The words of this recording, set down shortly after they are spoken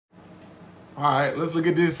All right, let's look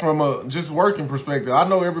at this from a just working perspective. I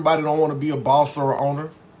know everybody don't want to be a boss or an owner.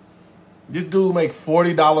 This dude make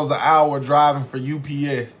 $40 an hour driving for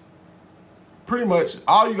UPS. Pretty much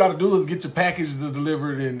all you got to do is get your packages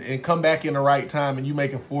delivered and come back in the right time, and you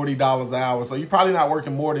making $40 an hour. So you're probably not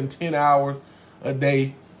working more than 10 hours a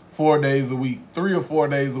day, 4 days a week, 3 or 4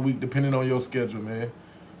 days a week, depending on your schedule, man.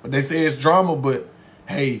 But they say it's drama, but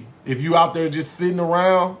hey, if you out there just sitting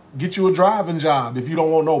around, get you a driving job. If you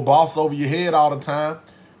don't want no boss over your head all the time,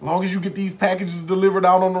 as long as you get these packages delivered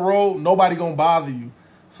out on the road, nobody gonna bother you.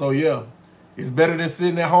 So yeah, it's better than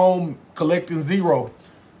sitting at home collecting zero.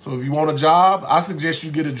 So if you want a job, I suggest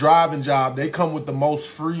you get a driving job. They come with the most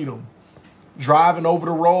freedom. Driving over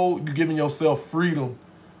the road, you're giving yourself freedom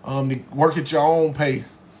to work at your own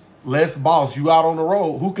pace. Less boss. You out on the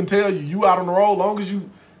road. Who can tell you out on the road? Long as you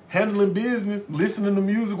handling business, listening to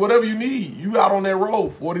music, whatever you need, you out on that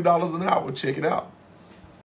road. $40 an hour. Check it out.